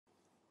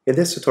In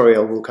this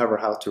tutorial, we'll cover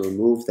how to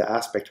remove the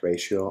aspect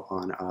ratio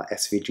on a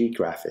SVG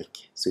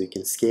graphic so you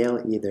can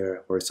scale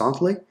either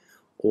horizontally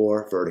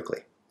or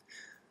vertically.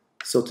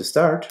 So to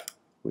start,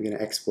 we're going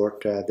to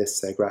export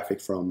this graphic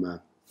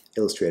from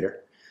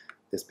Illustrator,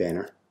 this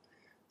banner.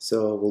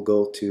 So we'll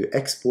go to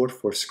Export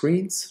for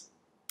Screens,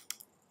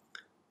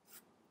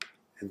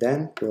 and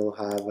then we'll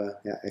have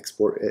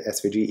Export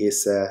SVG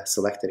is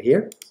selected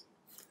here.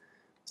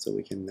 So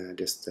we can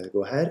just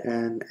go ahead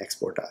and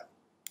export that.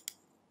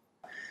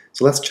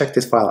 So let's check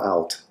this file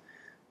out.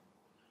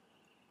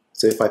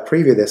 So if I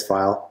preview this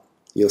file,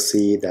 you'll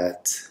see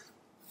that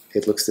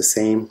it looks the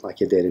same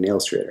like it did in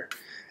Illustrator.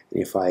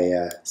 And if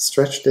I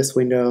stretch this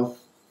window,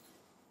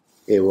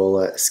 it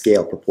will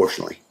scale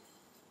proportionally.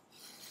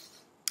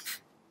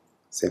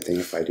 Same thing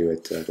if I do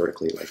it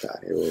vertically like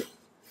that. It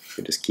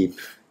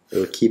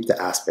will keep the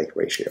aspect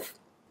ratio.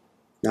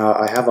 Now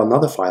I have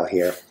another file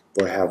here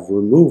where I have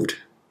removed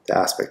the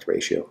aspect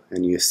ratio,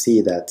 and you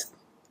see that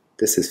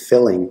this is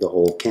filling the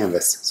whole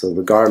canvas. So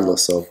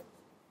regardless of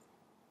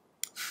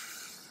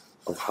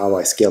how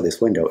I scale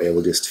this window, it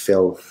will just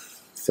fill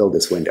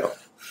this window.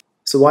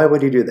 So why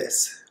would you do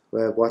this?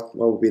 Well, what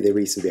would be the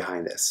reason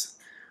behind this?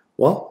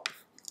 Well,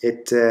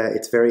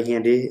 it's very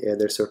handy.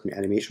 There's certain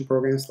animation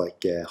programs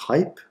like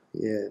Hype.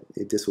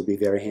 This will be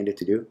very handy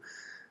to do.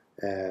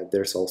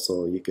 There's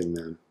also, you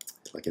can,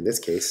 like in this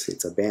case,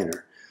 it's a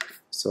banner.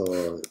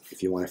 So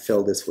if you want to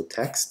fill this with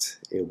text,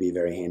 it will be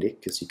very handy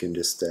because you can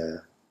just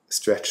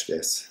stretch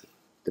this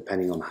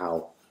depending on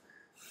how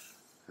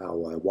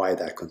wide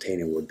that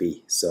container would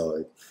be.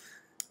 So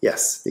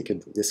yes,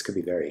 this could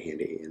be very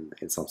handy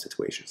in some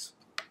situations.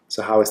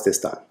 So how is this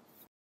done?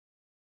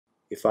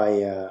 If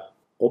I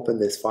open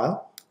this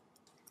file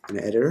in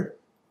the editor,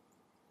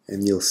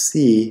 and you'll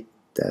see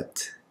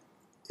that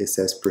it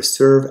says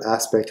preserve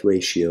aspect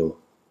ratio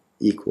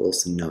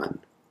equals none.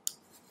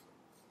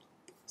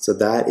 So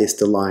that is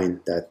the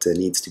line that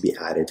needs to be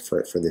added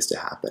for this to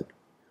happen.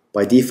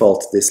 By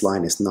default, this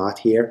line is not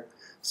here,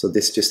 so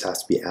this just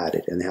has to be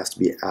added, and it has to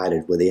be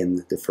added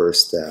within the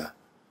first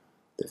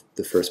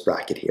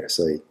bracket here.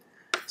 So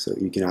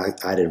you can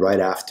add it right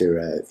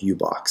after view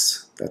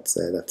box. That's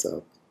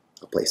a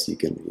place you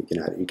can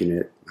add it. You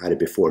can add it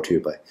before too,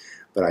 but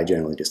I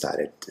generally just add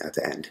it at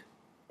the end.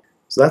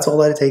 So that's all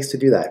that it takes to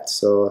do that.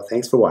 So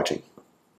thanks for watching.